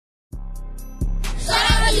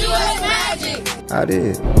I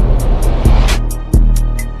did. Let's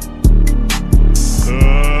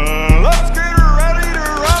get ready to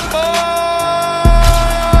rumble!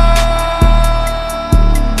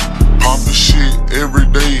 Poppin' shit every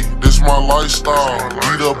day, this my lifestyle.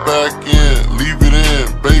 Beat up back in, leave it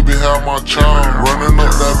in, baby have my child. Running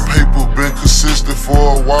up that paper, been consistent for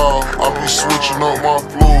a while. I be switching up my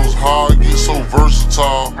flows, how I get so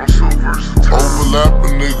versatile.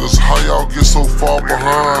 Overlapping niggas, how y'all get so far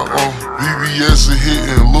behind? VVS is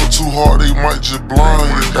hitting, look too hard, they might just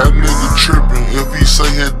blind you. That nigga tripping, if he say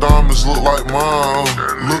his diamonds look like mine.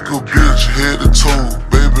 Look a bitch head to toe,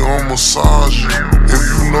 baby I'll massage you. If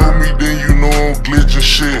you know me, then you know I'm glitching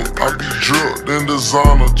shit. I be dripped in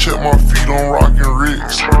designer, check my feet on rockin'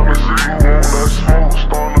 Ricks. Tryna see who want that smoke,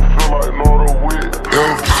 starting to feel like Northern Wit.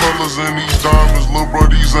 Elf colors in these diamonds, lil' bro,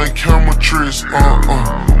 these ain't camera tricks.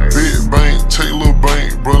 Big bank, take lil'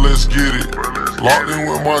 bank, bro, let's get it. Locked in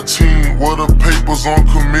with my team, where the papers on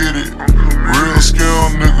committed. Real scale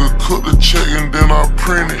nigga, cook the check and then I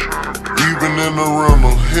print it. Even in the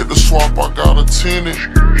rental, hit the swap, I got a tenant.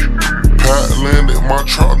 Pat landed, my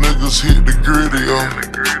truck niggas hit the gritty,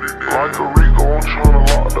 Like a Rico, I'm tryna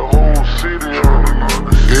lock the whole city,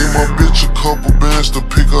 Gave my bitch a couple bands to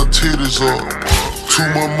pick her titties up. Too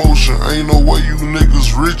much motion, ain't no way you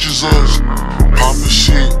niggas rich as us. Poppin'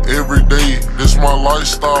 shit every day, this my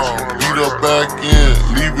lifestyle. Beat up back in,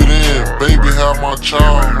 leave it in, baby have my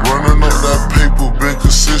child. Running up that paper, been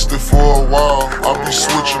consistent for a while. I be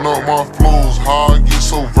switching up my flows, how I get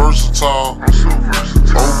so versatile.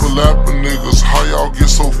 Overlapping niggas, how y'all get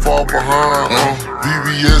so far behind?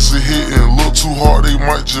 VVS is hitting, look too hard, they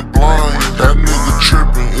might just blind you. That nigga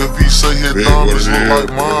tripping, if he say his diamonds look like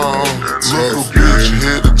mine. Look a bitch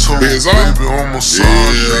head to toe, baby on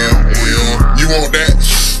massage. You want that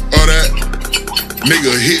or that?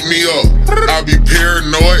 Nigga hit me up. I be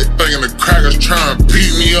paranoid, thinking the crackers trying to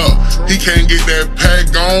beat me up. He can't get that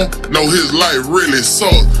pack on, no his life really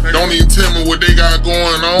sucks. Don't even tell me what they got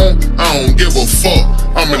going on, I don't give a fuck.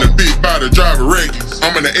 I'm in the big body driving wrecking.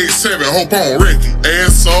 I'm in the 87, hope I don't wreck it.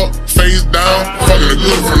 Ass up, face down, fucking the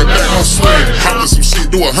good from the back, I'm sweating. Hopping some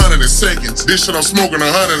shit, do 100 seconds. This shit I'm smoking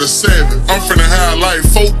 107. I'm finna have like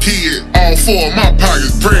 4 kids, all 4 of my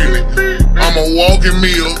pockets pregnant. I'm a walking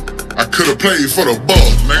meal. I could've played for the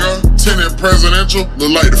Bucks, nigga. Tenant presidential,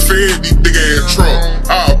 look like the Fed, these big ass truck.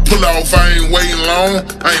 I'll pull off, I ain't waiting long,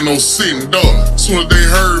 I ain't no sitting duck. Soon as they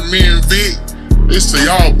heard me and Vic, they say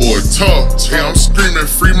y'all boy tough. Yeah, I'm screaming,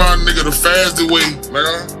 free my nigga the fastest way,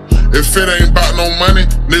 nigga. If it ain't about no money,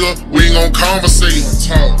 nigga, we ain't gon' conversate.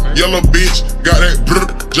 Yellow bitch, got that brr,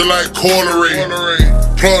 just like Coileray.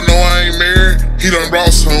 Plug know I ain't married, he done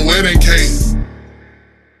brought some wedding cake.